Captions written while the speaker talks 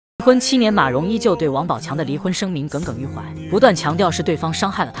离婚7年，马蓉依旧对王宝强的离婚声明耿耿于怀，不断强调是对方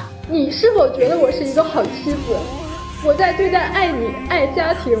伤害了她。你是否觉得我是一个好妻子？我在对待爱你、爱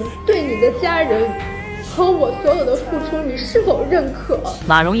家庭、对你的家人和我所有的付出，你是否认可？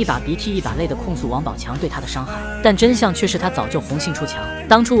马蓉一把鼻涕一把泪地控诉王宝强对她的伤害，但真相却是她早就红杏出墙。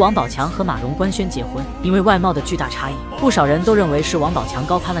当初王宝强和马蓉官宣结婚，因为外貌的巨大差异，不少人都认为是王宝强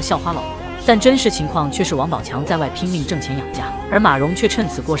高攀了校花老婆。但真实情况却是王宝强在外拼命挣钱养家，而马蓉却趁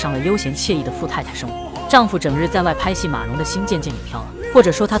此过上了悠闲惬意的富太太生活。丈夫整日在外拍戏，马蓉的心渐渐也飘了，或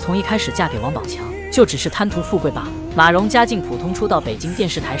者说她从一开始嫁给王宝强就只是贪图富贵罢了。马蓉家境普通，初到北京电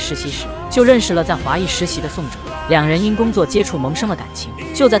视台实习时就认识了在华谊实习的宋哲，两人因工作接触萌生了感情。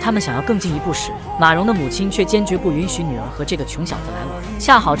就在他们想要更进一步时，马蓉的母亲却坚决不允许女儿和这个穷小子来往。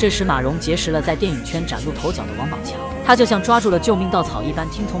恰好这时马蓉结识了在电影圈崭露头角的王宝强，她就像抓住了救命稻草一般，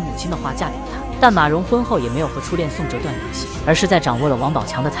听从母亲的话嫁给了他。但马蓉婚后也没有和初恋宋哲断联系，而是在掌握了王宝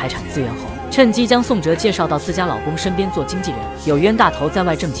强的财产资源后，趁机将宋哲介绍到自家老公身边做经纪人。有冤大头在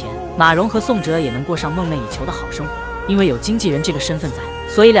外挣钱，马蓉和宋哲也能过上梦寐以求的好生活。因为有经纪人这个身份在，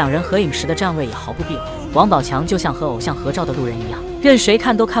所以两人合影时的站位也毫不避讳。王宝强就像和偶像合照的路人一样，任谁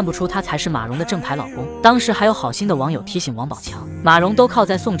看都看不出他才是马蓉的正牌老公。当时还有好心的网友提醒王宝强，马蓉都靠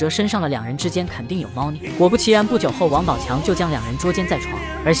在宋哲身上了，两人之间肯定有猫腻。果不其然，不久后王宝强就将两人捉奸在床，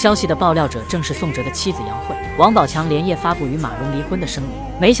而消息的爆料者正是宋哲的妻子杨慧。王宝强连夜发布与马蓉离婚的声明，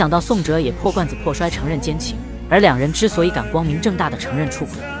没想到宋哲也破罐子破摔，承认奸情。而两人之所以敢光明正大的承认出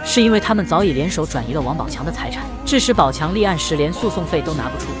轨，是因为他们早已联手转移了王宝强的财产，致使宝强立案时连诉讼费都拿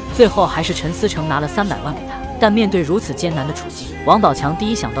不出，最后还是陈思诚拿了300万给他。但面对如此艰难的处境，王宝强第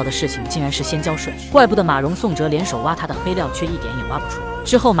一想到的事情竟然是先交税，怪不得马蓉、宋哲联手挖他的黑料，却一点也挖不出。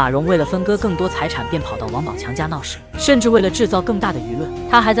之后马蓉为了分割更多财产，便跑到王宝强家闹事，甚至为了制造更大的舆论，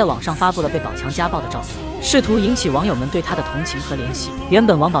他还在网上发布了被宝强家暴的照片，试图引起网友们对他的同情和怜惜。原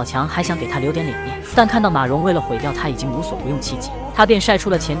本王宝强还想给他留点脸面，但看到马蓉为了毁掉他已经无所不用其极，他便晒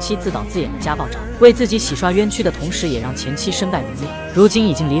出了前妻自导自演的家暴照，为自己洗刷冤屈的同时，也让前妻身败名裂。如今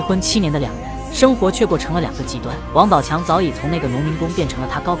已经离婚7年的两人，生活却过成了2个极端。王宝强早已从那个农民工变成了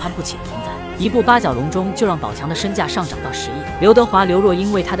他高攀不起的存在，一部8角笼中就让宝强的身价上涨到10亿。刘德华、刘若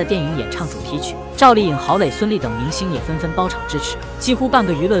英为他的电影演唱主题曲，赵丽颖、郝蕾、孙俪等明星也纷纷包场支持，几乎半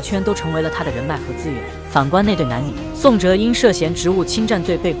个娱乐圈都成为了他的人脉和资源。反观那对男女，宋哲因涉嫌职务侵占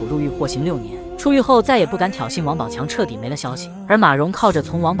罪被捕入狱，获刑6年。出狱后再也不敢挑衅王宝强，彻底没了消息。而马蓉靠着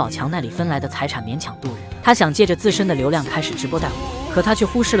从王宝强那里分来的财产勉强度日，她想借着自身的流量开始直播带货，可她却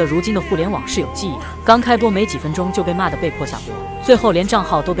忽视了如今的互联网是有记忆的，刚开播没几分钟就被骂得被迫下播，最后连账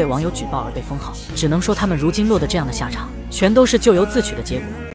号都被网友举报而被封号。只能说他们如今落得这样的下场，全都是咎由自取的结果。